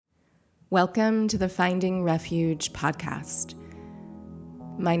Welcome to the Finding Refuge podcast.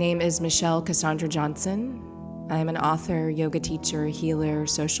 My name is Michelle Cassandra Johnson. I am an author, yoga teacher, healer,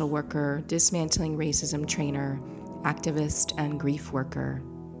 social worker, dismantling racism trainer, activist, and grief worker.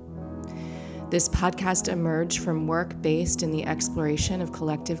 This podcast emerged from work based in the exploration of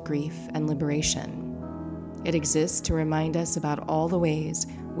collective grief and liberation. It exists to remind us about all the ways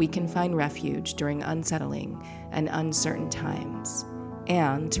we can find refuge during unsettling and uncertain times,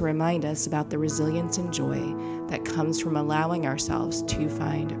 and to remind us about the resilience and joy that comes from allowing ourselves to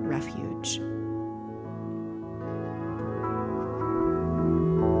find refuge.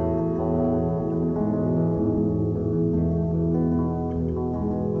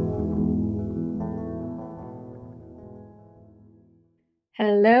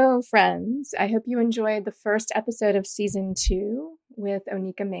 Hello, friends. I hope you enjoyed the first episode of Season 2 with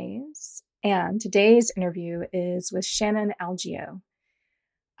Onika Mays, and today's interview is with Shannon Algeo.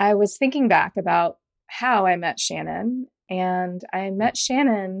 I was thinking back about how I met Shannon, and I met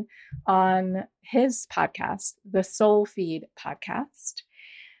Shannon on his podcast, the Soul Feed podcast.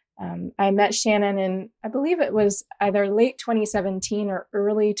 I met Shannon in, I believe it was either late 2017 or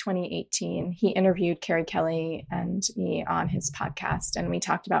early 2018. He interviewed Carrie Kelly and me on his podcast, and we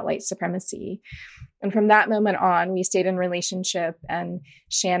talked about white supremacy. And from that moment on, we stayed in relationship, and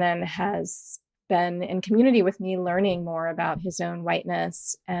Shannon has been in community with me, learning more about his own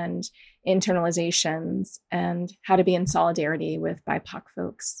whiteness and internalizations and how to be in solidarity with BIPOC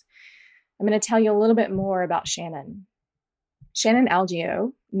folks. I'm going to tell you a little bit more about Shannon. Shannon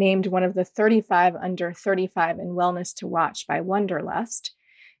Algeo, named one of the 35 under 35 in wellness to watch by Wonderlust,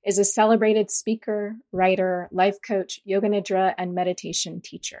 is a celebrated speaker, writer, life coach, yoga nidra, and meditation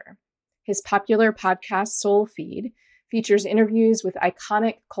teacher. His popular podcast, Soul Feed, features interviews with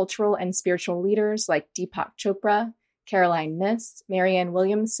iconic cultural and spiritual leaders like Deepak Chopra, Caroline Myss, Marianne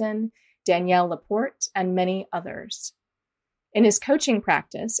Williamson, Danielle Laporte, and many others. In his coaching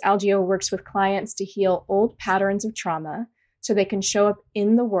practice, Algeo works with clients to heal old patterns of trauma so they can show up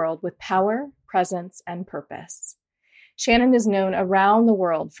in the world with power, presence, and purpose. Shannon is known around the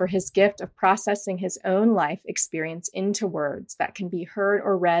world for his gift of processing his own life experience into words that can be heard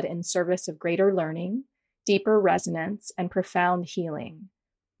or read in service of greater learning, deeper resonance, and profound healing.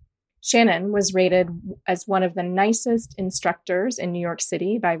 Shannon was rated as one of the nicest instructors in New York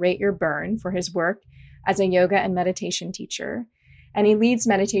City by Rate Your Burn for his work as a yoga and meditation teacher, and he leads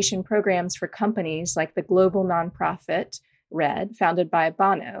meditation programs for companies like the global nonprofit RED, founded by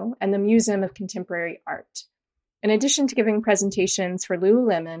Bono, and the Museum of Contemporary Art. In addition to giving presentations for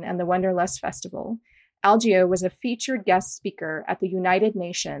Lululemon and the Wonderlust Festival, Algeo was a featured guest speaker at the United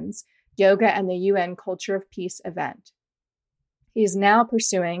Nations Yoga and the UN Culture of Peace event. He is now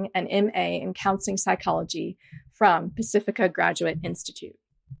pursuing an MA in counseling psychology from Pacifica Graduate Institute.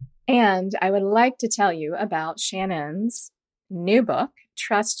 And I would like to tell you about Shannon's new book,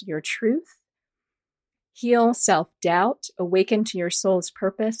 Trust Your Truth, Heal Self-Doubt, Awaken to Your Soul's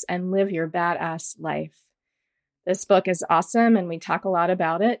Purpose, and Live Your Badass Life. This book is awesome, and we talk a lot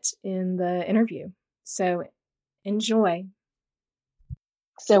about it in the interview. So enjoy.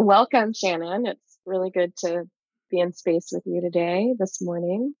 So welcome, Shannon. It's really good to be in space with you today, this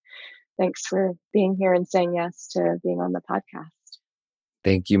morning. Thanks for being here and saying yes to being on the podcast.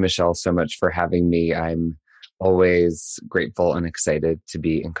 Thank you, Michelle, so much for having me. I'm always grateful and excited to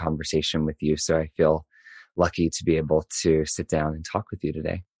be in conversation with you. So I feel lucky to be able to sit down and talk with you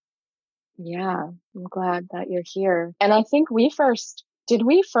today. Yeah, I'm glad that you're here. And I think did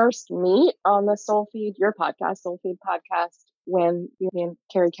we first meet on the Soul Feed, your podcast, Soul Feed podcast, when you and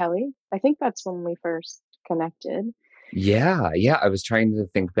Carrie Kelly? I think that's when we first connected. Yeah. I was trying to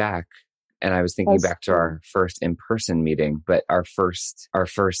think back, and I was thinking back to our first in-person meeting, but our first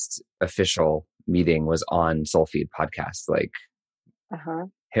official meeting was on Soul Feed podcast, like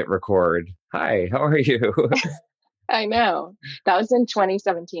hit record. Hi, how are you? I know. That was in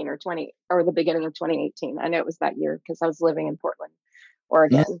 2017 or the beginning of 2018. I know it was that year because I was living in Portland,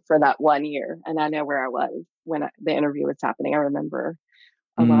 Oregon for that 1 year. And I know where I was when the interview was happening. I remember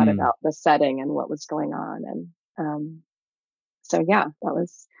a lot about the setting and what was going on. And so, yeah, that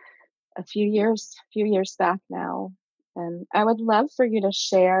was a few years back now. And I would love for you to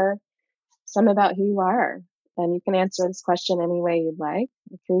share some about who you are. And you can answer this question any way you'd like.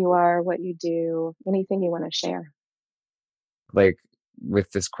 Who you are, what you do, anything you want to share. Like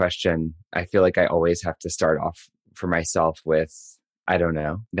with this question, I feel like I always have to start off for myself with, I don't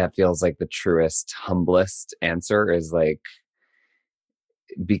know. That feels like the truest, humblest answer is like,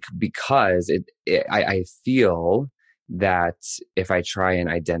 because I feel that if I try and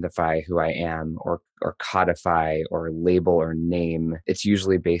identify who I am or codify or label or name, it's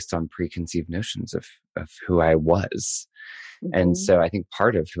usually based on preconceived notions of who I was. And so I think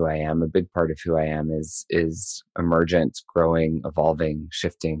part of who I am, a big part of who I am is emergent, growing, evolving,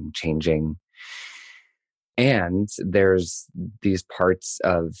 shifting, changing. And there's these parts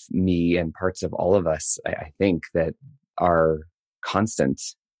of me and parts of all of us, I think, that are constant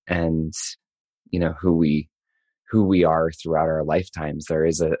and, who we are throughout our lifetimes. There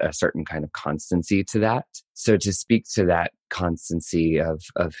is a certain kind of constancy to that. So to speak to that constancy of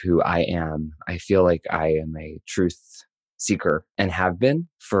who I am, I feel like I am a truth seeker and have been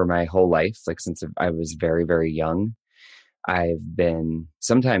for my whole life. Like since I was very, very young, I've been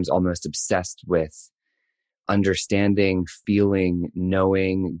sometimes almost obsessed with understanding, feeling,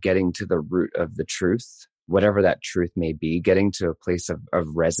 knowing, getting to the root of the truth, whatever that truth may be, getting to a place of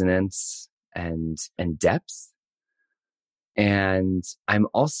resonance and depth. And I'm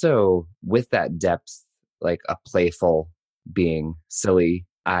also, with that depth, like a playful being, silly.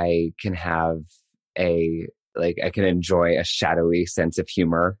 I can I can enjoy a shadowy sense of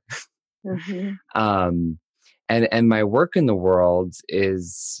humor. And my work in the world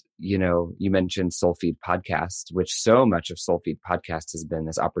is, you mentioned Soulfeed Podcast, which so much of Soulfeed Podcast has been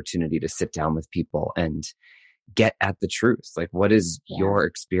this opportunity to sit down with people and get at the truth. Like, what is your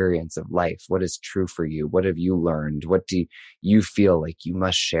experience of life? What is true for you? What have you learned? What do you feel like you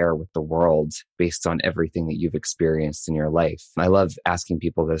must share with the world based on everything that you've experienced in your life? I love asking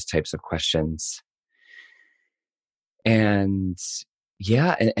people those types of questions. And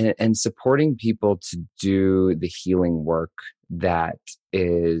and supporting people to do the healing work that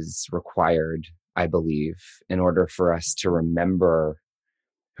is required, I believe, in order for us to remember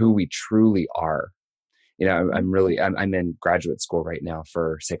who we truly are. I'm in graduate school right now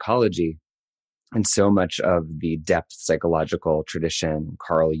for psychology. And so much of the depth psychological tradition,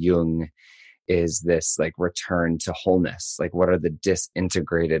 Carl Jung, is this like return to wholeness. Like, what are the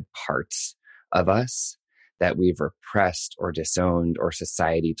disintegrated parts of us that we've repressed or disowned or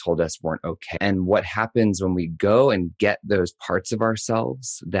society told us weren't okay? And what happens when we go and get those parts of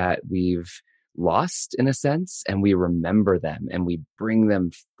ourselves that we've lost, in a sense, and we remember them and we bring them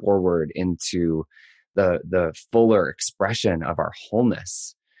forward into the fuller expression of our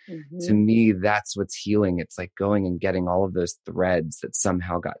wholeness. To me, that's what's healing. It's like going and getting all of those threads that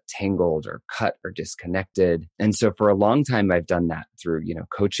somehow got tangled or cut or disconnected. And so for a long time, I've done that through,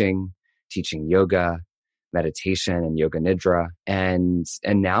 coaching, teaching yoga, meditation, and yoga nidra. And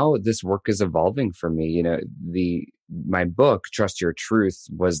now this work is evolving for me. My book, Trust Your Truth,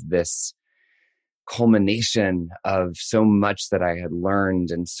 was this culmination of so much that I had learned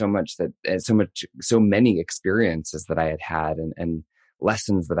and so many experiences that I had had and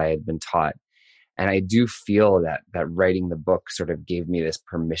lessons that I had been taught. And I do feel that writing the book sort of gave me this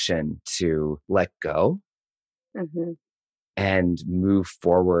permission to let go and move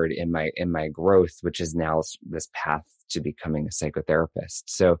forward in my growth, which is now this path to becoming a psychotherapist.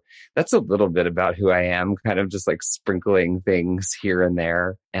 So that's a little bit about who I am, kind of just like sprinkling things here and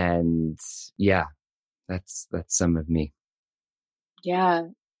there. And that's some of me. Yeah,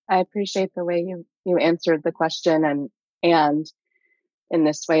 I appreciate the way you answered the question and in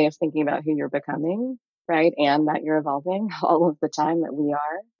this way of thinking about who you're becoming, right? And that you're evolving all of the time, that we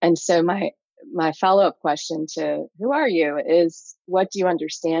are. And so my follow-up question to who are you is, what do you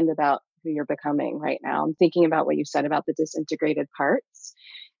understand about who you're becoming right now? I'm thinking about what you said about the disintegrated parts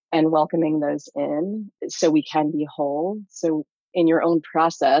and welcoming those in so we can be whole. So in your own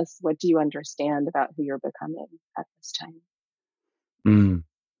process, what do you understand about who you're becoming at this time?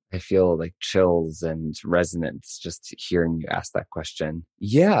 I feel like chills and resonance just hearing you ask that question.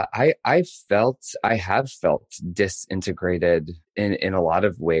 Yeah, I have felt disintegrated in a lot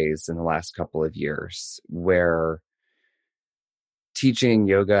of ways in the last couple of years, where teaching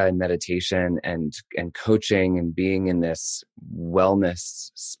yoga and meditation and coaching and being in this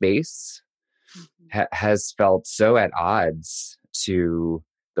wellness space has felt so at odds to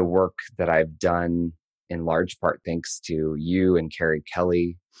the work that I've done, in large part thanks to you and Carrie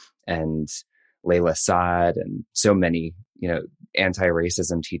Kelly and Layla Saad and so many,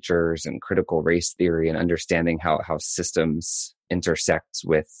 anti-racism teachers and critical race theory, and understanding how systems intersect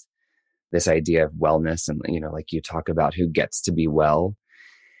with this idea of wellness. And, like you talk about who gets to be well.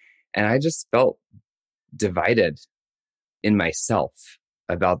 And I just felt divided in myself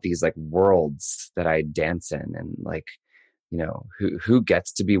about these like worlds that I dance in, and like, who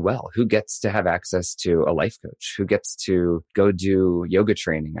gets to be well, who gets to have access to a life coach, who gets to go do yoga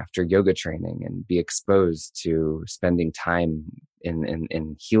training after yoga training and be exposed to spending time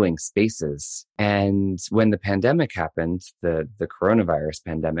in healing spaces. And when the pandemic happened, the coronavirus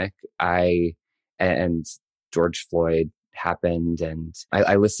pandemic, and George Floyd happened, and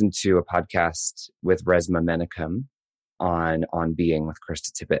I listened to a podcast with Resmaa Menakem on being with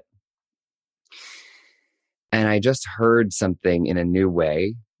Krista Tippett. And I just heard something in a new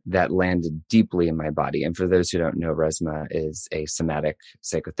way that landed deeply in my body. And for those who don't know, Resmaa is a somatic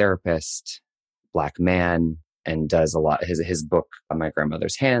psychotherapist, Black man, and does a lot. His book, On My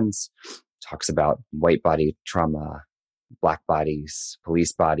Grandmother's Hands, talks about white body trauma, Black bodies,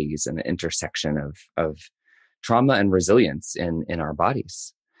 police bodies, and the intersection of trauma and resilience in our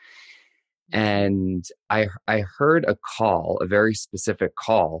bodies. And I heard a call, a very specific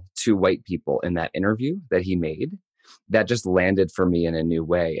call to white people in that interview that he made that just landed for me in a new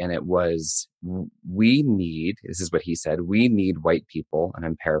way. And it was, this is what he said, we need white people, and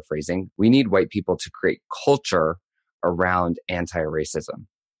I'm paraphrasing, we need white people to create culture around anti-racism,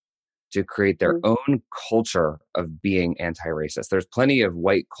 to create their own culture of being anti-racist. There's plenty of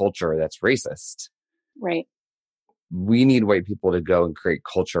white culture that's racist. Right. We need white people to go and create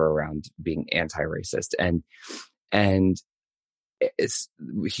culture around being anti-racist. And it's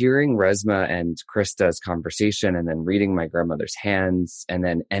hearing Resmaa and Krista's conversation, and then reading My Grandmother's Hands,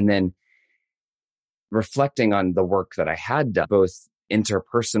 and then reflecting on the work that I had done, both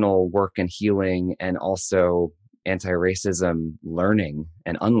interpersonal work and healing, and also anti-racism learning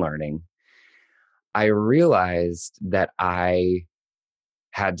and unlearning, I realized that I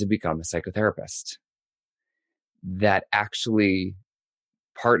had to become a psychotherapist. That actually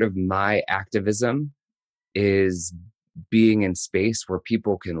part of my activism is being in space where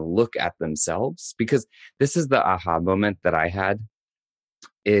people can look at themselves, because this is the aha moment that I had,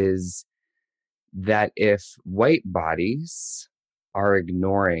 is that if white bodies are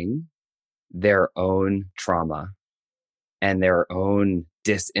ignoring their own trauma and their own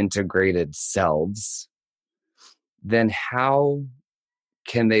disintegrated selves, then how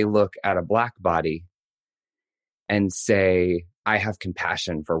can they look at a Black body and say, I have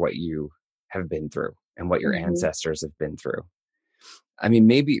compassion for what you have been through and what your ancestors have been through? I mean,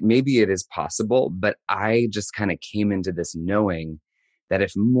 maybe it is possible, but I just kind of came into this knowing that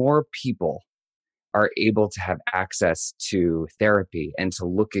if more people are able to have access to therapy and to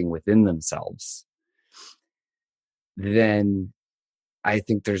looking within themselves, then I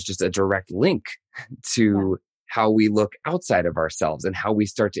think there's just a direct link to how we look outside of ourselves and how we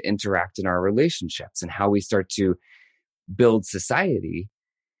start to interact in our relationships and how we start to build society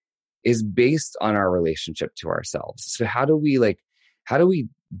is based on our relationship to ourselves. So how do we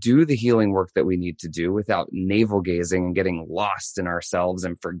do the healing work that we need to do without navel gazing and getting lost in ourselves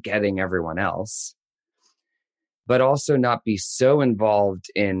and forgetting everyone else, but also not be so involved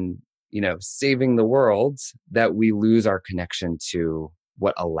in, saving the world that we lose our connection to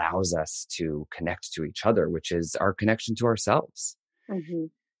what allows us to connect to each other, which is our connection to ourselves. Mm-hmm.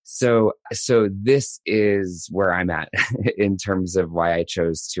 So this is where I'm at in terms of why I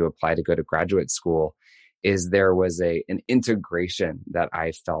chose to apply to go to graduate school, is there was an integration that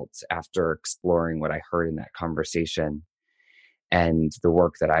I felt after exploring what I heard in that conversation and the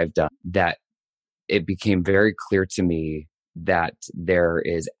work that I've done, that it became very clear to me that there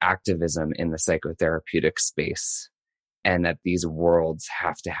is activism in the psychotherapeutic space, and that these worlds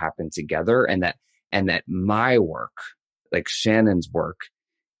have to happen together, and that my work, like Shannon's work,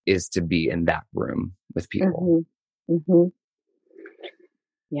 is to be in that room with people. Mm-hmm. Mm-hmm.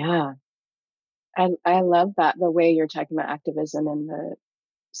 Yeah. I love that, the way you're talking about activism in the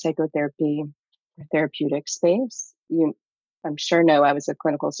psychotherapy or therapeutic space. I'm sure know I was a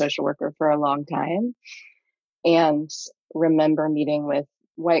clinical social worker for a long time, and remember meeting with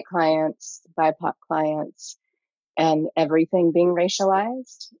white clients, BIPOC clients, and everything being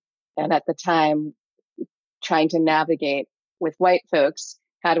racialized. And at the time, trying to navigate with white folks,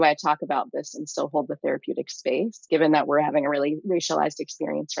 how do I talk about this and still hold the therapeutic space, given that we're having a really racialized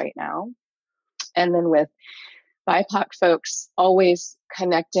experience right now? And then with BIPOC folks, always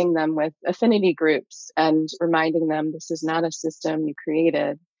connecting them with affinity groups and reminding them this is not a system you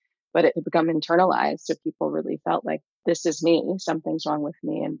created, but it had become internalized. So people really felt like, this is me, something's wrong with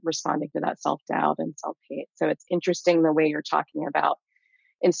me, and responding to that self-doubt and self-hate. So it's interesting the way you're talking about,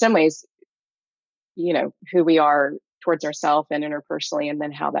 in some ways, who we are towards ourselves and interpersonally, and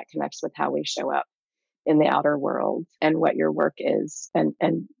then how that connects with how we show up in the outer world, and what your work is, and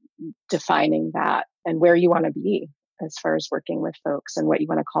defining that, and where you want to be as far as working with folks and what you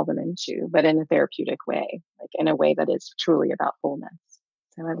want to call them into, but in a therapeutic way, like in a way that is truly about wholeness.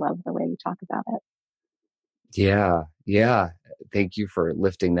 So I love the way you talk about it. Yeah. Thank you for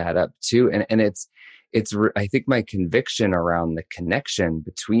lifting that up too. And I think my conviction around the connection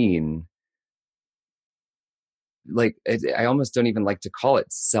between, like, I almost don't even like to call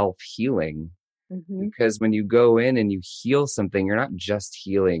it self-healing, Mm-hmm. because when you go in and you heal something, you're not just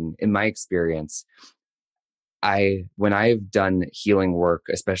healing. In my experience, when I've done healing work,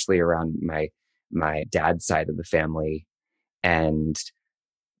 especially around my dad's side of the family and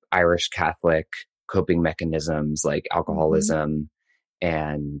Irish Catholic coping mechanisms like Mm-hmm. alcoholism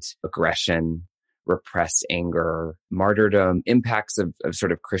and aggression, repressed anger, martyrdom, impacts of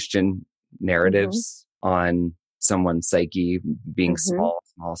sort of Christian Mm-hmm. narratives on someone's psyche being Mm-hmm. small,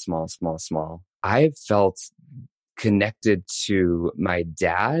 small, small, small, small. I've felt connected to my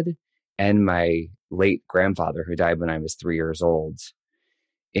dad and my late grandfather, who died when I was 3 years old,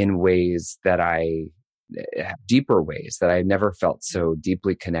 in ways that deeper ways that I never felt so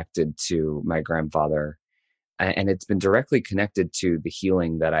deeply connected to my grandfather. And it's been directly connected to the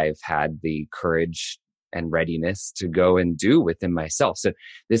healing that I've had the courage and readiness to go and do within myself. So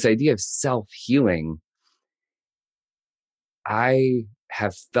this idea of self-healing, I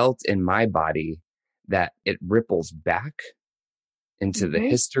have felt in my body that it ripples back into the Mm-hmm.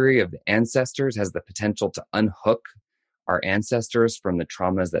 history of the ancestors, has the potential to unhook our ancestors from the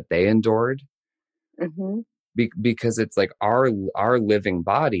traumas that they endured. Mm-hmm. Because it's like our living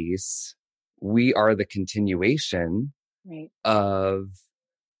bodies, we are the continuation Right. of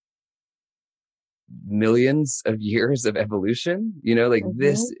millions of years of evolution. Like Mm-hmm.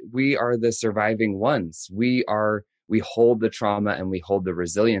 this, we are the surviving ones. We hold the trauma and we hold the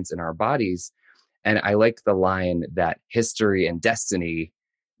resilience in our bodies. And I like the line that history and destiny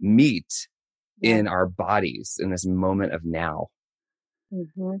meet Yeah. in our bodies in this moment of now.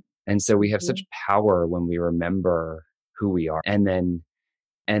 Mm-hmm. And so we have Mm-hmm. such power when we remember who we are, and then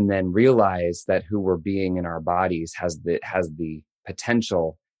realize that who we're being in our bodies has the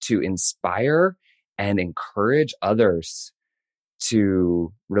potential to inspire and encourage others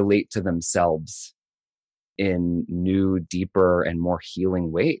to relate to themselves in new, deeper, and more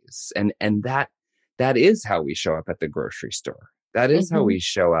healing ways. And that is how we show up at the grocery store. That is how Mm-hmm. we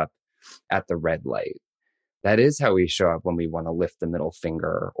show up at the red light. That is how we show up when we want to lift the middle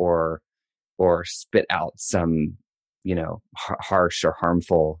finger or spit out some, harsh or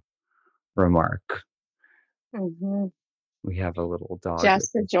harmful remark. Mm-hmm. We have a little dog that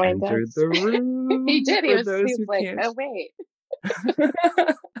Jasper just joined entered us. the He room did. He for was, those he was who like, can't. oh, wait,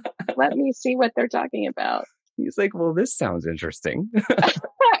 let me see what they're talking about. He's like, well, this sounds interesting.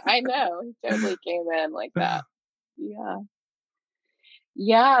 I know. He totally came in like that. Yeah.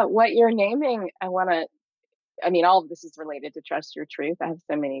 Yeah. What you're naming, I mean, all of this is related to trust your truth. I have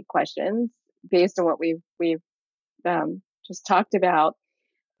so many questions based on what we've just talked about.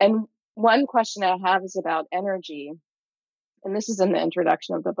 And one question I have is about energy. And this is in the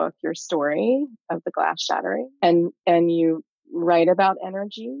introduction of the book, your story of the glass shattering. And you write about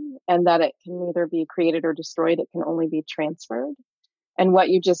energy and that it can neither be created or destroyed. It can only be transferred. And what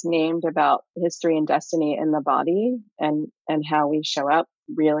you just named about history and destiny in the body and how we show up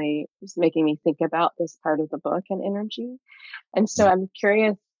really is making me think about this part of the book and energy. And so I'm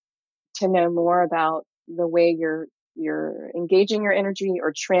curious to know more about the way you're engaging your energy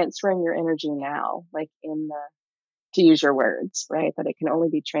or transferring your energy now, like in the, to use your words, right? That it can only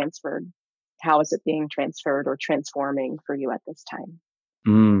be transferred. How is it being transferred or transforming for you at this time?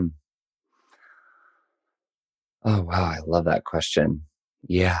 Mm. Oh wow, I love that question.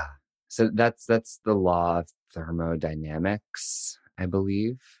 Yeah. So that's the law of thermodynamics, I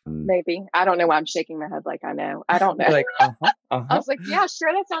believe. Maybe. I don't know why I'm shaking my head like I know. I don't know. You're like, uh-huh, I uh-huh. was like, yeah,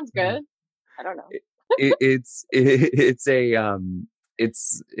 sure, that sounds good. I don't know.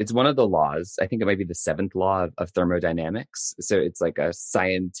 It's one of the laws. I think it might be the seventh law of thermodynamics. So it's like a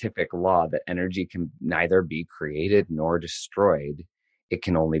scientific law that energy can neither be created nor destroyed. It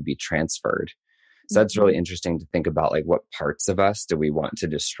can only be transferred. So that's Mm-hmm. really interesting to think about, like, what parts of us do we want to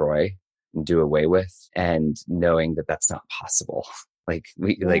destroy and do away with, and knowing that that's not possible. Like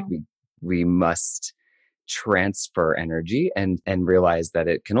Yeah. we must transfer energy and realize that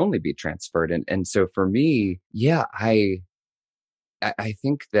it can only be transferred. And so for me, yeah, I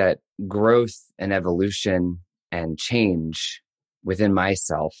think that growth and evolution and change within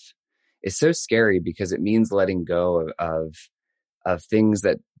myself is so scary, because it means letting go of things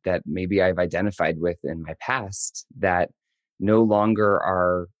that maybe I've identified with in my past that no longer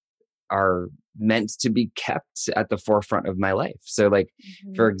are meant to be kept at the forefront of my life. So, like,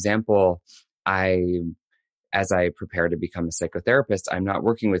 Mm-hmm. for example, as I prepare to become a psychotherapist, I'm not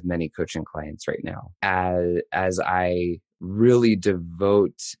working with many coaching clients right now. As I really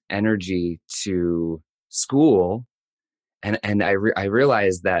devote energy to school, and I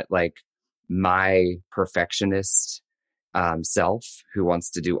realize that, like, my perfectionist self who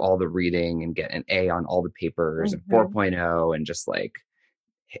wants to do all the reading and get an A on all the papers and 4.0 and just like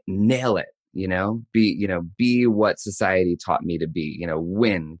nail it, be what society taught me to be,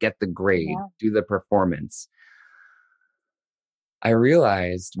 win, get the grade, do the performance. I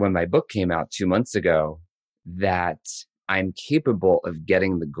realized when my book came out 2 months ago that I'm capable of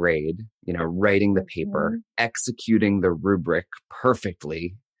getting the grade, writing the paper, executing the rubric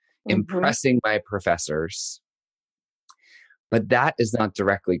perfectly, impressing my professors. But that is not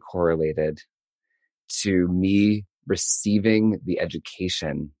directly correlated to me receiving the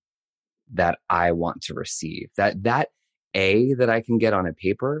education that I want to receive. That A that I can get on a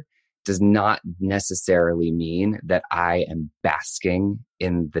paper does not necessarily mean that I am basking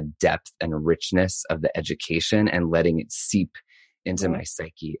in the depth and richness of the education and letting it seep into my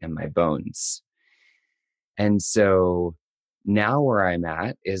psyche and my bones. And so now where I'm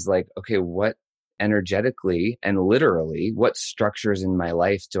at is like, okay, what energetically and literally, what structures in my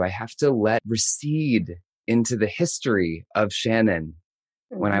life do I have to let recede into the history of Shannon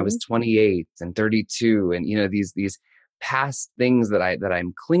when I was 28 and 32 and, these past things that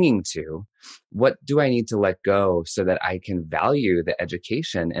I'm clinging to? What do I need to let go so that I can value the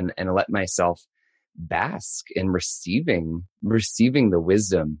education and let myself bask in receiving the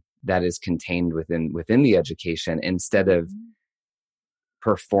wisdom that is contained within the education instead of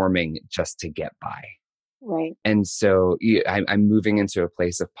performing just to get by. Right. And so I'm moving into a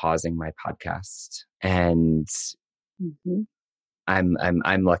place of pausing my podcast, and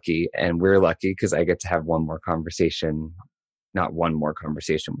I'm lucky, and we're lucky because I get to have one more conversation, not one more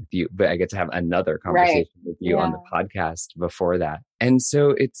conversation with you, but I get to have another conversation with you on the podcast before that. And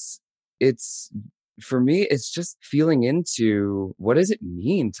so it's for me, it's just feeling into what does it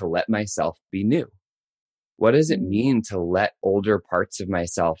mean to let myself be new? What does it mean to let older parts of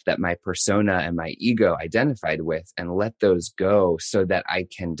myself that my persona and my ego identified with and let those go so that I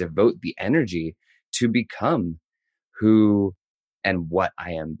can devote the energy to become who and what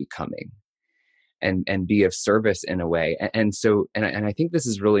I am becoming and be of service in a way. And I think this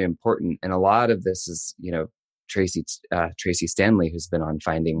is really important. And a lot of this is, Tracy Stanley, who's been on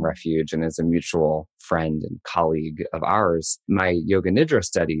Finding Refuge and is a mutual friend and colleague of ours. My Yoga Nidra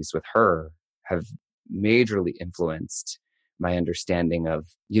studies with her have majorly influenced my understanding of,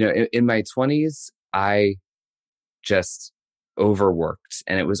 in my 20s, I just overworked,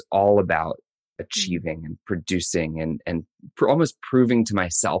 and it was all about achieving and producing and almost proving to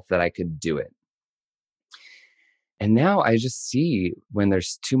myself that I could do it. And now I just see when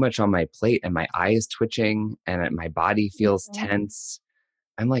there's too much on my plate and my eye is twitching and my body feels tense,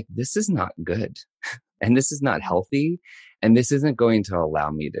 I'm like, this is not good. And this is not healthy. And this isn't going to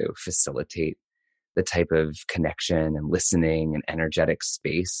allow me to facilitate the type of connection and listening and energetic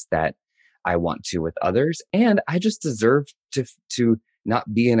space that I want to with others. And I just deserve to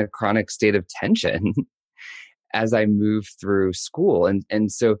not be in a chronic state of tension as I move through school.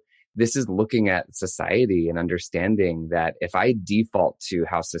 And so this is looking at society and understanding that if I default to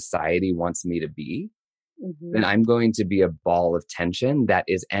how society wants me to be, then I'm going to be a ball of tension that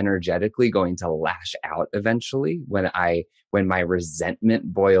is energetically going to lash out eventually when my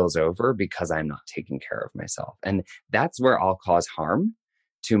resentment boils over because I'm not taking care of myself. And that's where I'll cause harm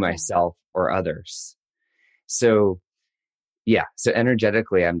to myself or others. So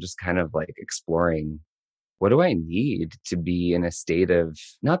energetically, I'm just kind of like exploring, what do I need to be in a state of,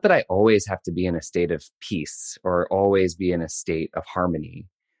 not that I always have to be in a state of peace or always be in a state of harmony,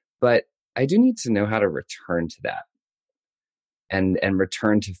 but I do need to know how to return to that and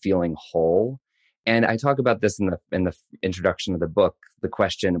return to feeling whole. And I talk about this in the introduction of the book, the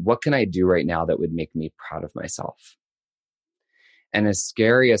question, what can I do right now that would make me proud of myself? And as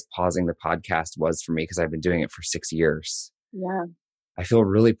scary as pausing the podcast was for me, because I've been doing it for 6 years. Yeah. I feel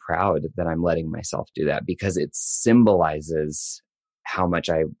really proud that I'm letting myself do that because it symbolizes how much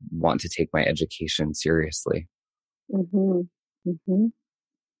I want to take my education seriously.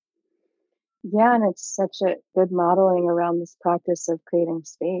 Yeah, and it's such a good modeling around this practice of creating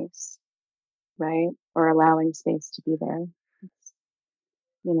space, right? Or allowing space to be there. It's,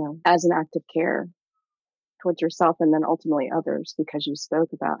 as an act of care towards yourself and then ultimately others, because you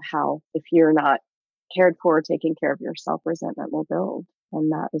spoke about how if you're not cared for, taking care of yourself, resentment will build,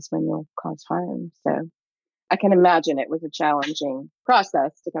 and that is when you'll cause harm. So I can imagine it was a challenging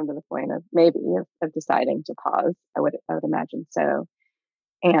process to come to the point of maybe of deciding to pause. I would imagine so,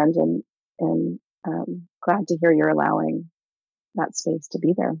 and glad to hear you're allowing that space to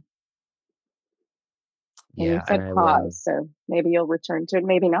be there. And you said pause, so maybe you'll return to it,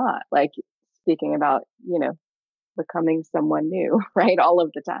 maybe not. Like speaking about, becoming someone new, right? All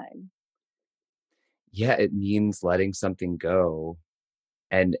of the time. yeah, it means letting something go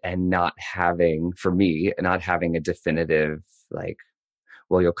and not having, for me, not having a definitive, like,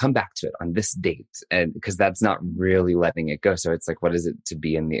 well, you'll come back to it on this date. And because that's not really letting it go. So it's like, what is it to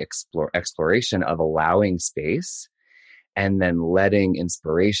be in the exploration of allowing space and then letting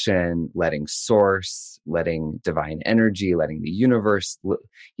inspiration, letting source, letting divine energy, letting the universe,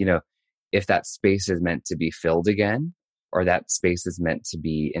 you know, if that space is meant to be filled again, or that space is meant to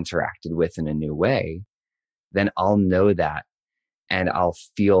be interacted with in a new way, then I'll know that and I'll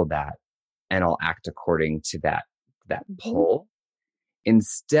feel that and I'll act according to that Mm-hmm. pull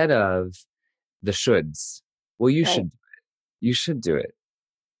instead of the shoulds. Well, Right. you should do it.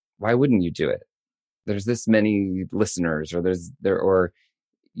 Why wouldn't you do it? There's this many listeners, or or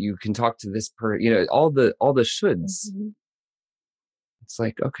you can talk to this all the shoulds. Mm-hmm. It's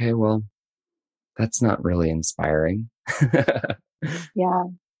like, okay, well, that's not really inspiring. Yeah.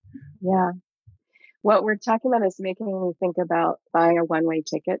 Yeah. What we're talking about is making me think about buying a one-way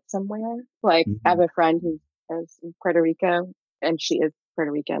ticket somewhere. Like, I have Mhm. a friend who is in Puerto Rico, and she is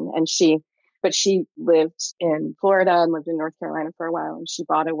Puerto Rican, but she lived in Florida and lived in North Carolina for a while, and she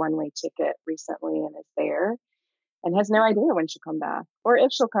bought a one-way ticket recently and is there and has no idea when she'll come back or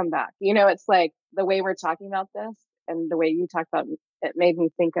if she'll come back. It's like the way we're talking about this and the way you talk about it made me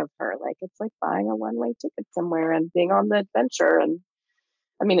think of her. Like, it's like buying a one-way ticket somewhere and being on the adventure. And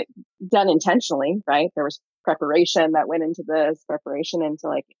I mean, done intentionally, right? There was preparation that went into this, preparation into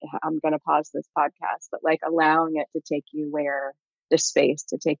like, I'm going to pause this podcast, but like allowing it to take you where the space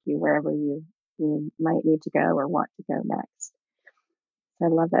to take you wherever you might need to go or want to go next. So I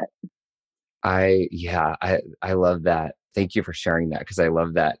love it. I love that. Thank you for sharing that, because I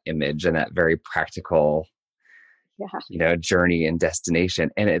love that image and that very practical, Yeah. journey and destination.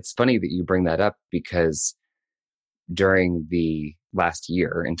 And it's funny that you bring that up, because during the last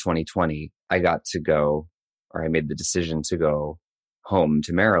year in 2020, I got to go, or I made the decision to go home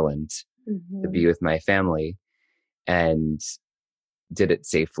to Maryland to Mm-hmm. be with my family, and did it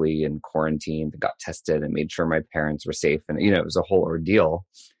safely and quarantined, got tested and made sure my parents were safe. And, it was a whole ordeal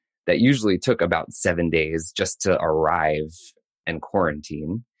that usually took about 7 days just to arrive and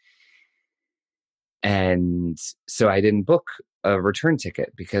quarantine. And so I didn't book a return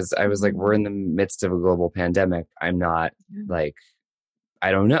ticket, because I was like, we're in the midst of a global pandemic. I'm not, like,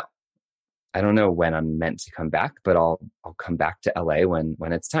 I don't know. I don't know when I'm meant to come back, but I'll come back to LA when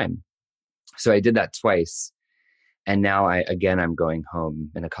it's time. So I did that twice. And now I'm going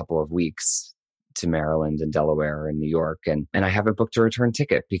home in a couple of weeks to Maryland and Delaware and New York, and I haven't booked a return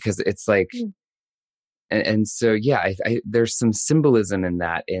ticket, because it's like, Mm-hmm. and so yeah, there's some symbolism in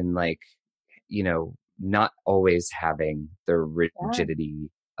that, in like, not always having the Yeah. rigidity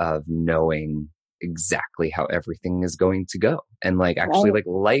of knowing exactly how everything is going to go, and like, actually, Right.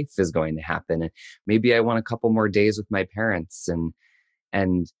 like, life is going to happen, and maybe I want a couple more days with my parents, and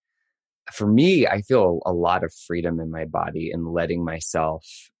for me, I feel a lot of freedom in my body in letting myself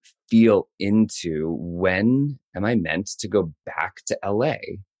feel into, when am I meant to go back to LA,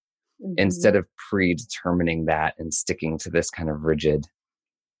 Mm-hmm. instead of predetermining that and sticking to this kind of rigid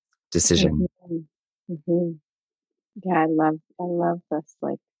decision. Mm-hmm. Mm-hmm. Yeah, I love this,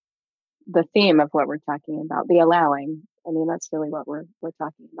 like the theme of what we're talking about, the allowing. I mean, that's really what we're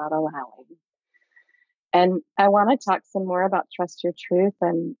talking about, allowing. And I want to talk some more about trust your truth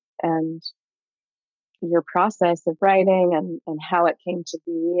and your process of writing and how it came to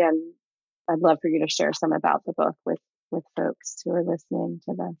be. And I'd love for you to share some about the book with folks who are listening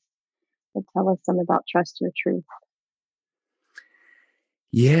to this. So tell us some about trust your truth.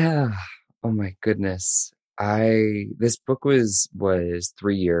 Yeah. Oh my goodness. This book was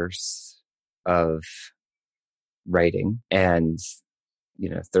 3 years of writing, and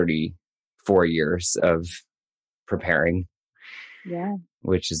 34 years of preparing, Yeah.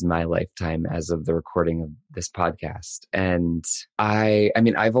 which is my lifetime as of the recording of this podcast. And I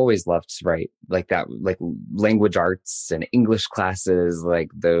mean, I've always loved to write, like that, like language arts and English classes, like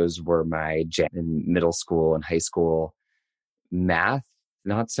those were my jam in middle school and high school. Math,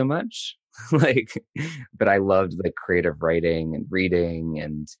 not so much. Like, but I loved like creative writing and reading,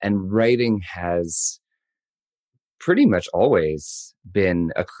 and writing has pretty much always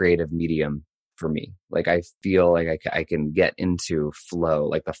been a creative medium for me. Like, I feel like I can get into flow,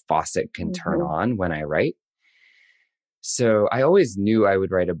 like the faucet can turn Mm-hmm. on when I write. So I always knew I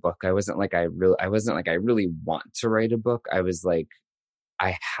would write a book. I wasn't like, I really want to write a book. I was like,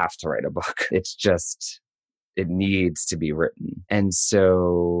 I have to write a book. It's just, it needs to be written. And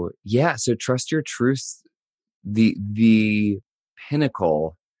so, yeah, so trust your truth. The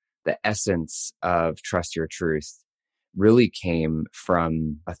pinnacle, the essence of trust your truth really came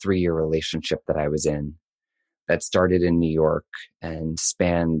from a 3-year relationship that I was in that started in New York and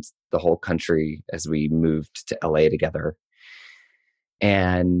spanned the whole country as we moved to LA together.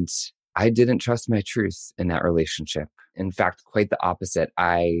 And I didn't trust my truth in that relationship. In fact, quite the opposite.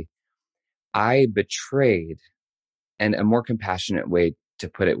 I betrayed, and a more compassionate way to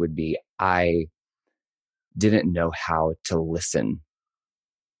put it would be, I didn't know how to listen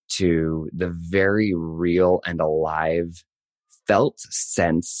to the very real and alive felt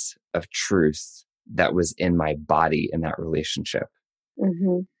sense of truth that was in my body in that relationship.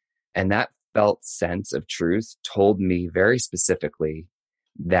 Mm-hmm. And that felt sense of truth told me very specifically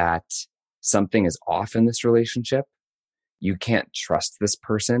that something is off in this relationship. You can't trust this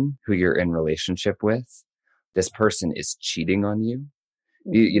person who you're in relationship with. This person is cheating on you.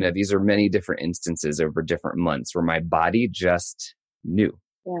 Mm-hmm. You know, these are many different instances over different months where my body just knew.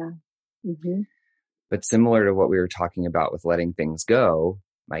 Yeah. Mm-hmm. But similar to what we were talking about with letting things go,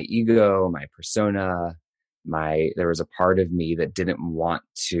 my ego, my persona, there was a part of me that didn't want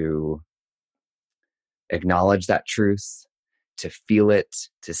to acknowledge that truth, to feel it,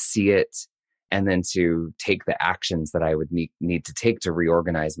 to see it, and then to take the actions that I would need to take to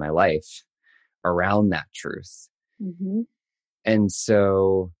reorganize my life around that truth. Mm-hmm. And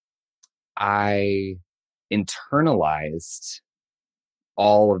so I internalized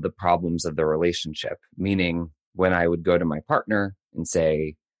all of the problems of the relationship, meaning when I would go to my partner and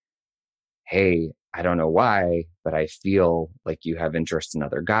say, hey, I don't know why, but I feel like you have interest in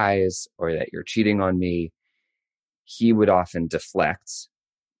other guys or that you're cheating on me, he would often deflect,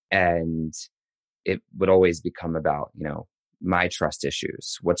 and it would always become about, you know, my trust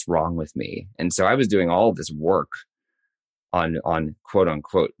issues, what's wrong with me. And so I was doing all this work on quote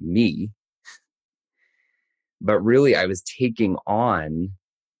unquote me, but really I was taking on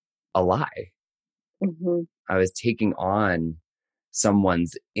a lie. Mm-hmm. I was taking on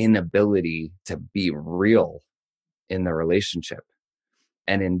someone's inability to be real in the relationship.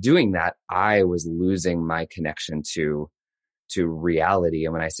 And in doing that, I was losing my connection to reality.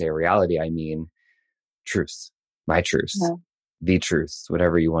 And when I say reality, I mean truth, my truth, yeah. The truth,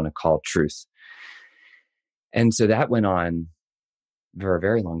 whatever you want to call truth. And so that went on for a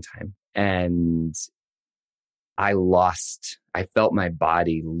very long time. And I felt my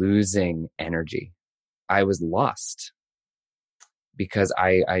body losing energy. I was lost because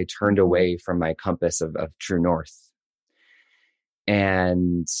I turned away from my compass of true north.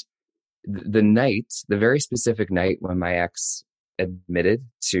 And the very specific night when my ex admitted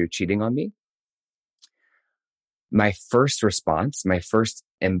to cheating on me, my first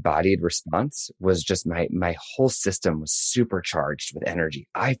embodied response was just my whole system was supercharged with energy.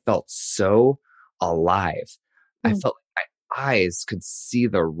 I felt so alive. I felt like my eyes could see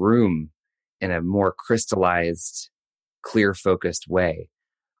the room in a more crystallized, clear focused way.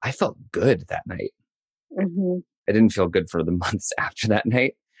 I felt good that night. Mm-hmm. I didn't feel good for the months after that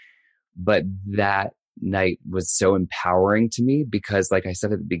night, but that night was so empowering to me because, like I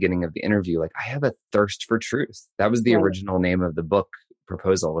said at the beginning of the interview, like I have a thirst for truth. That was the original name of the book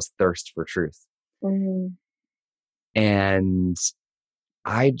proposal, was Thirst for Truth. Mm-hmm. And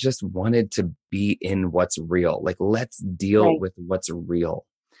I just wanted to be in what's real. Like, let's deal with what's real.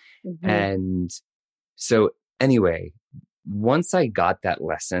 Mm-hmm. And so anyway, once I got that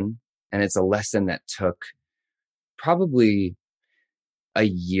lesson, and it's a lesson that took probably a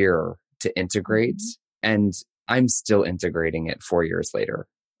year to integrate, mm-hmm. and I'm still integrating it 4 years later.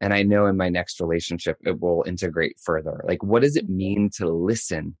 And I know in my next relationship, it will integrate further. Like, what does it mean to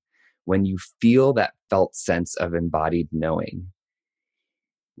listen when you feel that felt sense of embodied knowing?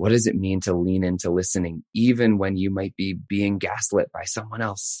 What does it mean to lean into listening, even when you might be being gaslit by someone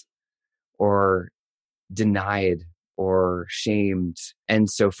else or denied or shamed? And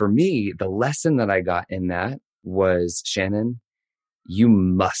so for me, the lesson that I got in that was, Shannon, you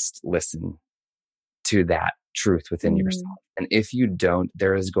must listen to that truth within yourself. And if you don't,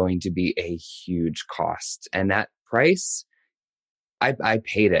 there is going to be a huge cost. And that price, I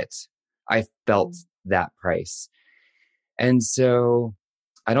paid it. I felt that price. And so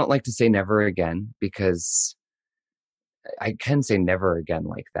I don't like to say never again, because I can say never again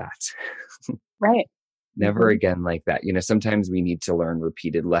like that. Right. Never again like that. You know, sometimes we need to learn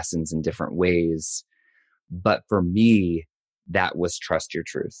repeated lessons in different ways. But for me, that was trust your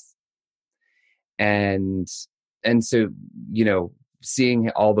truth. And so, you know, seeing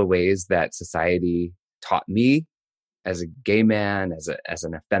all the ways that society taught me as a gay man, as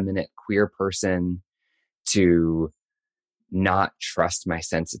an effeminate queer person, to not trust my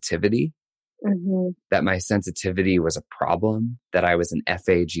sensitivity, that my sensitivity was a problem, that I was an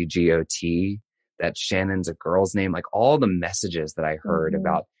FAGGOT, that Shannon's a girl's name, like all the messages that I heard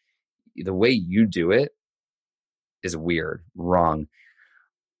about the way you do it is weird, wrong.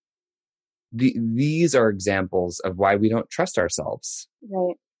 These are examples of why we don't trust ourselves.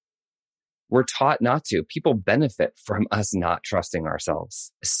 Right. We're taught not to. People benefit from us not trusting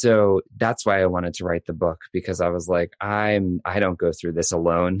ourselves. So that's why I wanted to write the book, because I was like, I don't go through this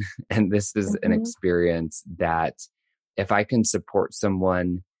alone. And this is an experience that if I can support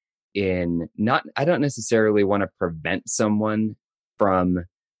someone I don't necessarily want to prevent someone from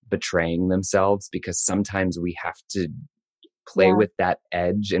betraying themselves, because sometimes we have to play with that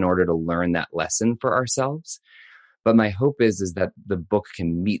edge in order to learn that lesson for ourselves. But my hope is that the book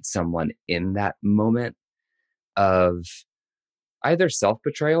can meet someone in that moment of either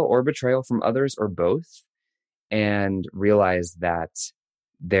self-betrayal or betrayal from others, or both, and realize that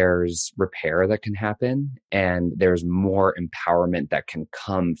there's repair that can happen and there's more empowerment that can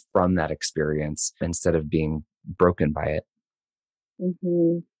come from that experience instead of being broken by it.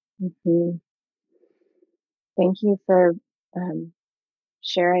 Thank you for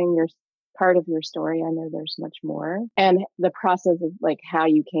sharing your part of your story. I know there's much more. And the process of like how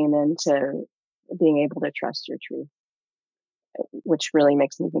you came into being able to trust your truth, which really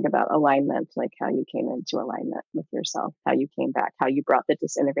makes me think about alignment, like how you came into alignment with yourself, how you came back, how you brought the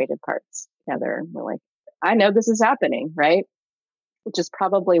disintegrated parts together. We're like, I know this is happening, right? Which is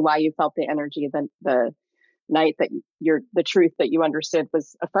probably why you felt the energy the night that the truth that you understood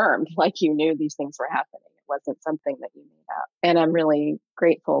was affirmed, like you knew these things were happening. It wasn't something that you made up. And I'm really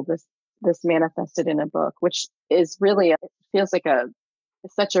grateful this manifested in a book, which is really, it feels like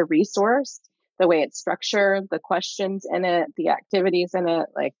such a resource, the way it's structured, the questions in it, the activities in it.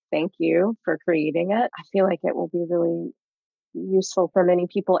 Like, thank you for creating it. I feel like it will be really useful for many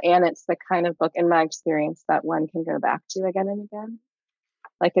people. And it's the kind of book, in my experience, that one can go back to again and again.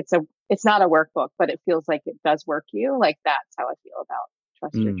 Like it's not a workbook, but it feels like it does work you. Like that's how I feel about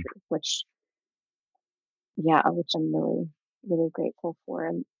Trust Your Truth, which I'm really, really grateful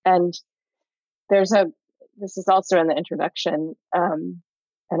for. And this is also in the introduction. And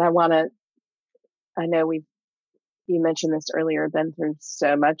I know you mentioned this earlier, been through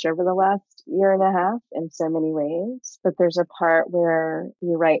so much over the last year and a half in so many ways, but there's a part where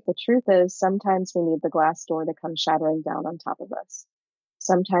you write, the truth is sometimes we need the glass door to come shattering down on top of us.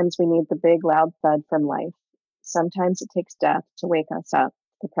 Sometimes we need the big loud thud from life. Sometimes it takes death to wake us up,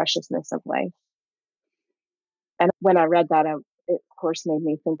 the preciousness of life. And when I read that, it of course made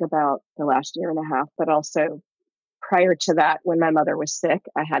me think about the last year and a half, but also prior to that, when my mother was sick,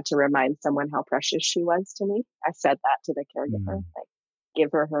 I had to remind someone how precious she was to me. I said that to the caregiver, like, give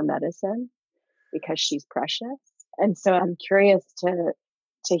her medicine because she's precious. And so I'm curious to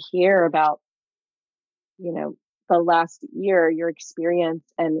hear about, the last year, your experience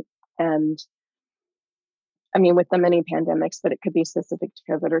and I mean, with the many pandemics, but it could be specific to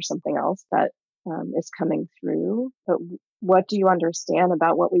COVID or something else that is coming through. But what do you understand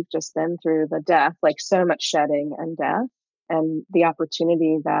about what we've just been through, the death, like so much shedding and death, and the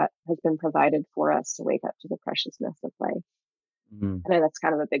opportunity that has been provided for us to wake up to the preciousness of life? I know that's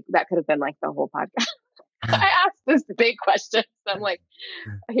kind of that could have been like the whole podcast. I asked this big question. So I'm like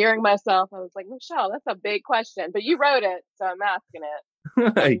hearing myself. I was like, Michelle, that's a big question, but you wrote it, so I'm asking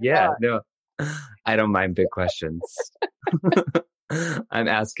it. Yeah, no, I don't mind big questions. I'm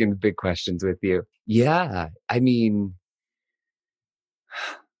asking big questions with you. Yeah, I mean,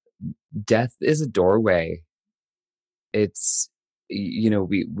 death is a doorway. It's,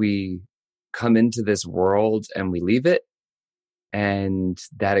 we come into this world and we leave it. And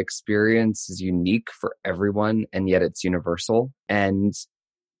that experience is unique for everyone, and yet it's universal. And,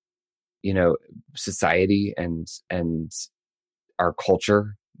 society and our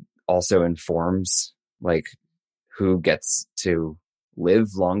culture also informs like who gets to live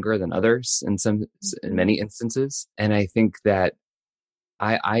longer than others in many instances. And I think that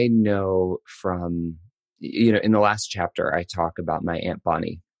I know from, in the last chapter, I talk about my Aunt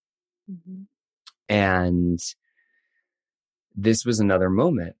Bonnie. And this was another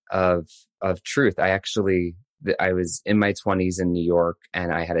moment of truth. I was in my 20s in New York,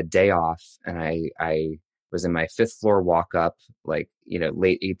 and I had a day off, and I was in my 5th floor walk up, like,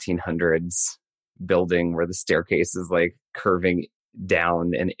 late 1800s building where the staircase is like curving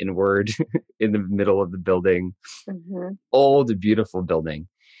down and inward in the middle of the building. Old, beautiful building.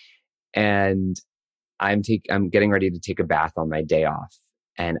 And I'm getting ready to take a bath on my day off,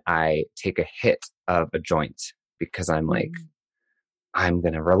 and I take a hit of a joint because I'm like, I'm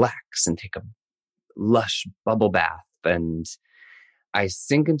going to relax and take a lush bubble bath. And I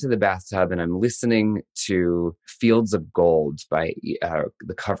sink into the bathtub, and I'm listening to Fields of Gold by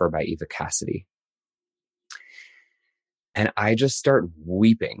the cover by Eva Cassidy. And I just start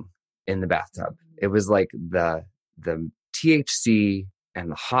weeping in the bathtub. It was like the THC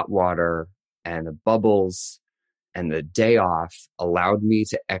and the hot water and the bubbles and the day off allowed me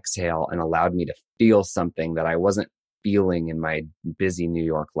to exhale and allowed me to feel something that I wasn't feeling in my busy New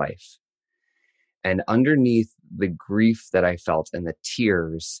York life. And underneath the grief that I felt and the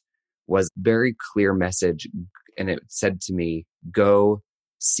tears was very clear message. And it said to me, go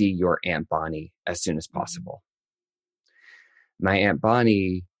see your Aunt Bonnie as soon as possible. My Aunt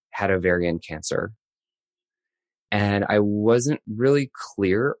Bonnie had ovarian cancer. And I wasn't really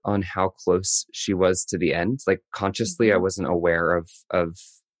clear on how close she was to the end. Like consciously, I wasn't aware of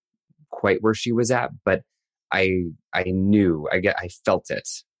quite where she was at, but I knew, I felt it.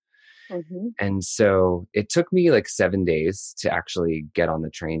 Mm-hmm. And so it took me like 7 days to actually get on the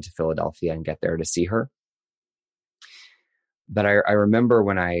train to Philadelphia and get there to see her. But I remember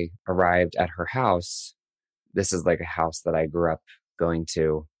when I arrived at her house, this is like a house that I grew up going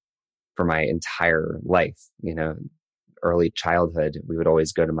to for my entire life, you know, early childhood. We would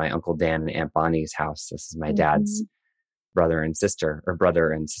always go to my Uncle Dan and Aunt Bonnie's house. This is my dad's brother and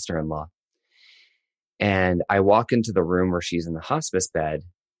sister-in-law. And I walk into the room where she's in the hospice bed,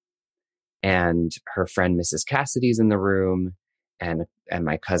 and her friend Mrs. Cassidy's in the room, and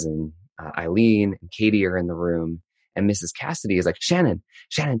my cousin Eileen and Katie are in the room. And Mrs. Cassidy is like, Shannon,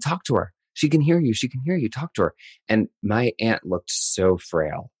 talk to her. She can hear you. Talk to her. And my aunt looked so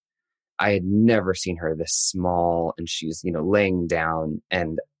frail. I had never seen her this small, and she's, you know, laying down,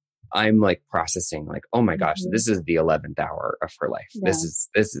 and I'm like processing like, oh my gosh, this is the 11th hour of her life. Yeah. This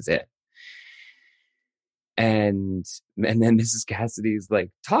is it. And then Mrs. Cassidy's like,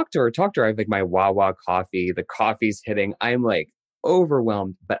 talk to her. I have like my Wawa coffee, the coffee's hitting. I'm like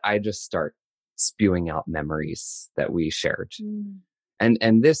overwhelmed, but I just start spewing out memories that we shared.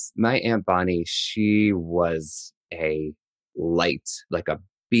 And this, my Aunt Bonnie, she was a light, like a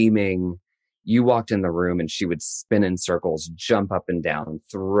beaming. You walked in the room and she would spin in circles, jump up and down,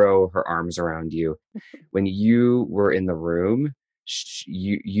 throw her arms around you. When you were in the room,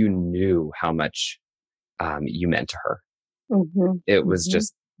 you knew how much you meant to her. It was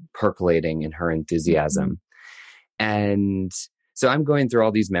just percolating in her enthusiasm. And so I'm going through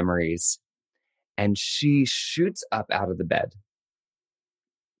all these memories, and she shoots up out of the bed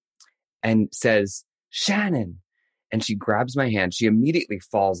and says, Shannon. And she grabs my hand. She immediately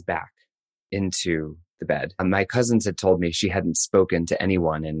falls back into the bed. My cousins had told me she hadn't spoken to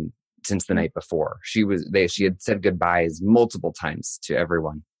anyone since the night before. She had said goodbyes multiple times to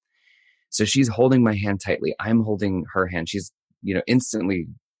everyone. So she's holding my hand tightly. I'm holding her hand. She's, you know, instantly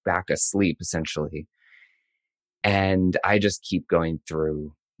back asleep, essentially. And I just keep going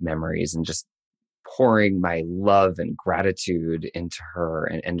through memories and just pouring my love and gratitude into her,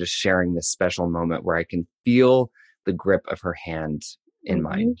 and just sharing this special moment where I can feel the grip of her hand in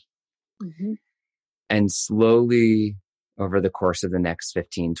mine. And slowly over the course of the next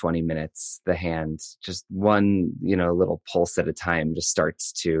 15, 20 minutes, the hand, just one, you know, little pulse at a time, just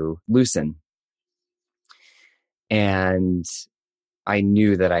starts to loosen. And I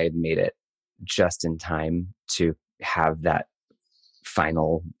knew that I had made it just in time to have that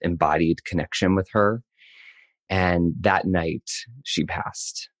final embodied connection with her. And that night she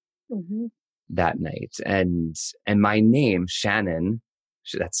passed. That night. And my name, Shannon,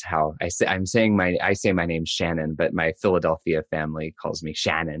 that's how I say my name Shannon, but my Philadelphia family calls me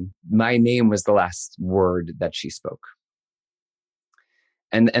Shannon. My name was the last word that she spoke.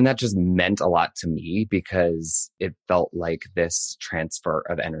 And that just meant a lot to me, because it felt like this transfer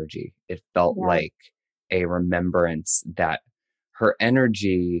of energy. It felt like a remembrance that her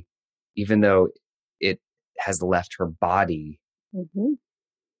energy, even though it has left her body,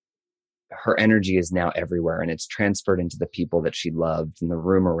 her energy is now everywhere, and it's transferred into the people that she loved and the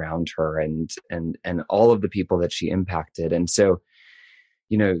room around her, and all of the people that she impacted. And so,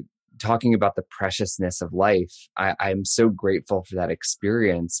 you know, talking about the preciousness of life, I'm so grateful for that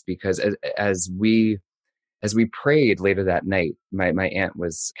experience, because as we prayed later that night, my aunt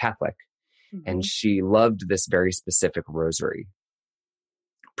was Catholic, and she loved this very specific rosary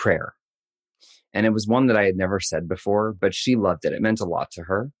prayer. And it was one that I had never said before, but she loved it. It meant a lot to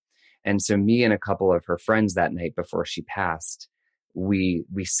her. And so me and a couple of her friends that night before she passed, we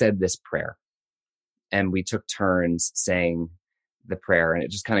said this prayer, and we took turns saying the prayer. And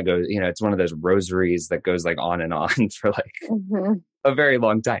it just kind of goes, you know, it's one of those rosaries that goes like on and on for like a very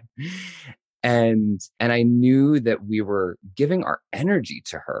long time. And I knew that we were giving our energy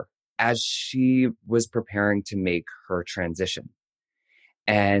to her as she was preparing to make her transition.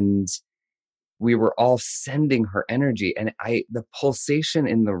 And we were all sending her energy. And the pulsation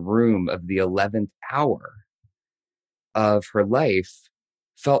in the room of the 11th hour of her life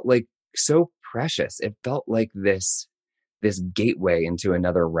felt like so precious. It felt like this gateway into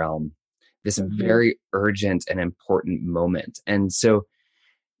another realm, this very urgent and important moment. And so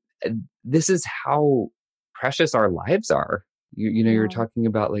this is how precious our lives are. You're talking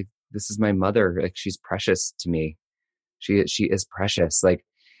about like, this is my mother. Like, she's precious to me. She is precious. Like,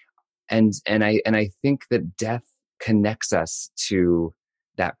 and I think that death connects us to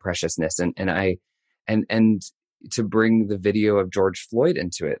that preciousness. And to bring the video of George Floyd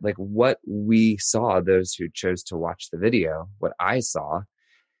into it, like what we saw, those who chose to watch the video, what I saw,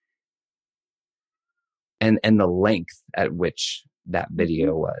 and the length at which that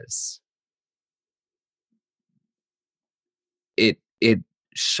video was, it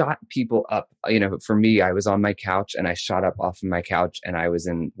shot people up. For me, I was on my couch and I shot up off of my couch and I was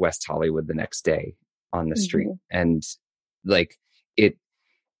in West Hollywood the next day on the street. And like,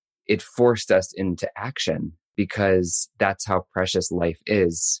 it forced us into action, because that's how precious life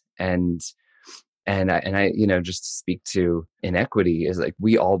is. And I just to speak to inequity, is like,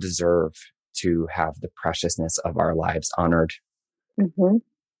 we all deserve to have the preciousness of our lives honored. And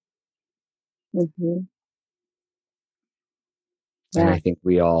I think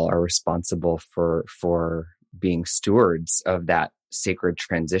we all are responsible for being stewards of that sacred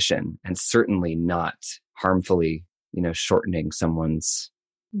transition, and certainly not harmfully, shortening someone's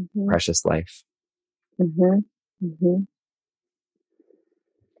precious life.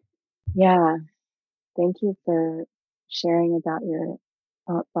 Yeah. Thank you for sharing about your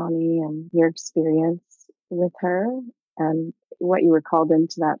Aunt Bonnie and your experience with her and what you were called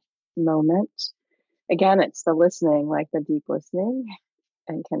into that moment. Again, it's the listening, like the deep listening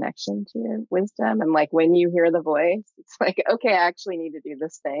and connection to your wisdom. And like when you hear the voice, it's like, okay, I actually need to do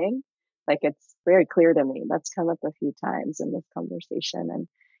this thing. Like, it's very clear to me. That's come up a few times in this conversation.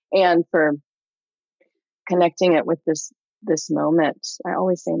 And for connecting it with this moment. I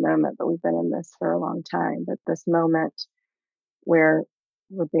always say moment, but we've been in this for a long time. But this moment where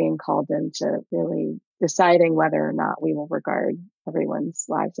we're being called into really deciding whether or not we will regard everyone's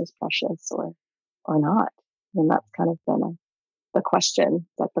lives as precious or not. And that's kind of been the question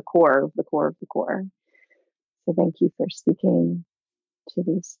at the core of the core of the core. So thank you for speaking to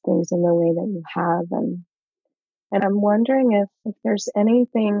these things in the way that you have. And I'm wondering if there's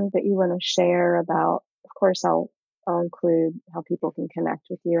anything that you want to share about, of course, I'll include how people can connect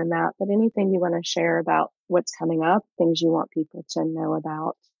with you in that, but anything you want to share about what's coming up, things you want people to know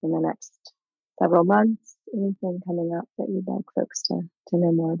about in the next several months, anything coming up that you'd like folks to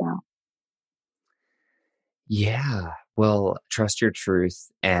know more about? Yeah. Well, Trust Your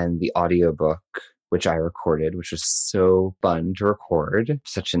Truth and the audiobook, which I recorded, which was so fun to record,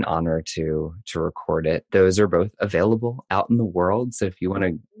 such an honor to record it. Those are both available out in the world. So if you want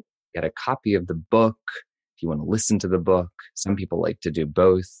to get a copy of the book, if you want to listen to the book, some people like to do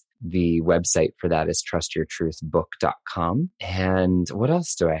both. The website for that is trustyourtruthbook.com. And what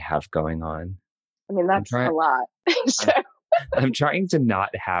else do I have going on? I mean, that's a lot. So. I'm trying to not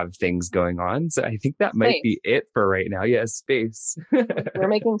have things going on. So I think that might be it for right now. Yeah, space. We're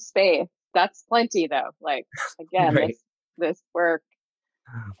making space. That's plenty though. Like, again, right. This work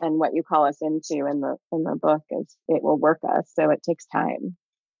and what you call us into in the book is it will work us. So it takes time,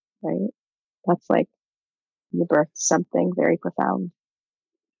 right? That's like you birthed something very profound.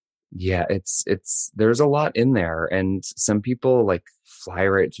 Yeah, there's a lot in there, and some people like fly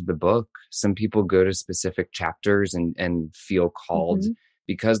right to the book. Some people go to specific chapters and feel called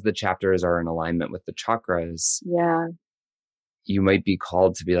because the chapters are in alignment with the chakras. Yeah. You might be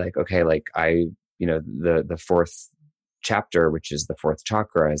called to be like, okay, like the fourth chapter, which is the fourth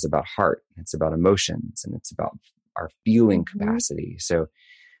chakra, is about heart. It's about emotions, and it's about our feeling capacity. So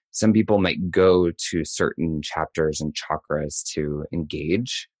some people might go to certain chapters and chakras to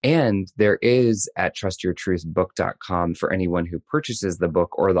engage. And there is at trustyourtruthbook.com, for anyone who purchases the book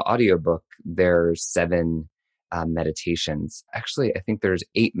or the audiobook, there's 7 meditations. Actually, I think there's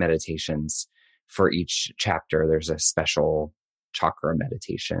 8 meditations for each chapter. There's a special chakra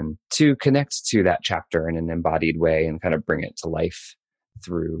meditation to connect to that chapter in an embodied way and kind of bring it to life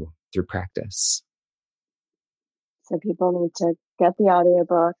through practice. So people need to get the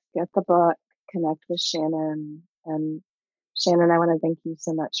audiobook, get the book, connect with Shannon. And Shannon, I want to thank you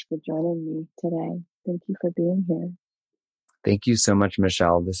so much for joining me today. Thank you for being here. Thank you so much,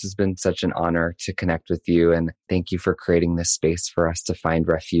 Michelle. This has been such an honor to connect with you. And thank you for creating this space for us to find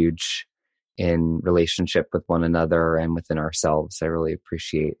refuge in relationship with one another and within ourselves. I really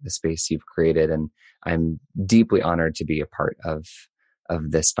appreciate the space you've created. And I'm deeply honored to be a part of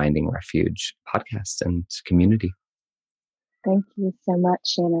this Finding Refuge podcast and community. Thank you so much,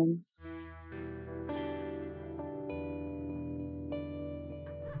 Shannon.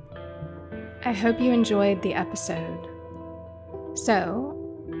 I hope you enjoyed the episode. So,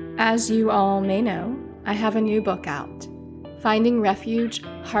 as you all may know, I have a new book out, Finding Refuge,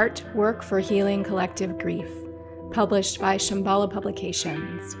 Heart Work for Healing Collective Grief, published by Shambhala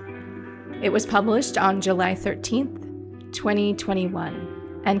Publications. It was published on July 13th,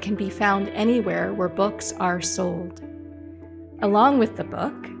 2021, and can be found anywhere where books are sold. Along with the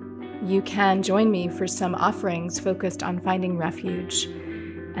book, you can join me for some offerings focused on finding refuge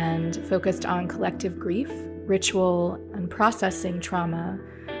and focused on collective grief, ritual, and processing trauma,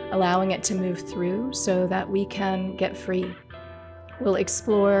 allowing it to move through so that we can get free. We'll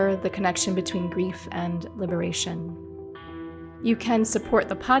explore the connection between grief and liberation. You can support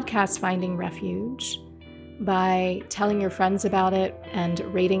the podcast Finding Refuge by telling your friends about it and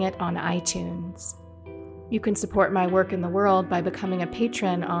rating it on iTunes. You can support my work in the world by becoming a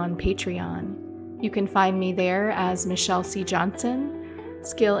patron on Patreon. You can find me there as Michelle C. Johnson,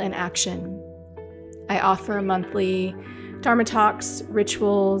 Skill in Action. I offer monthly Dharma talks,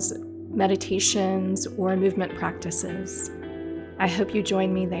 rituals, meditations, or movement practices. I hope you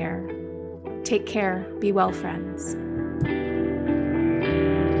join me there. Take care. Be well, friends.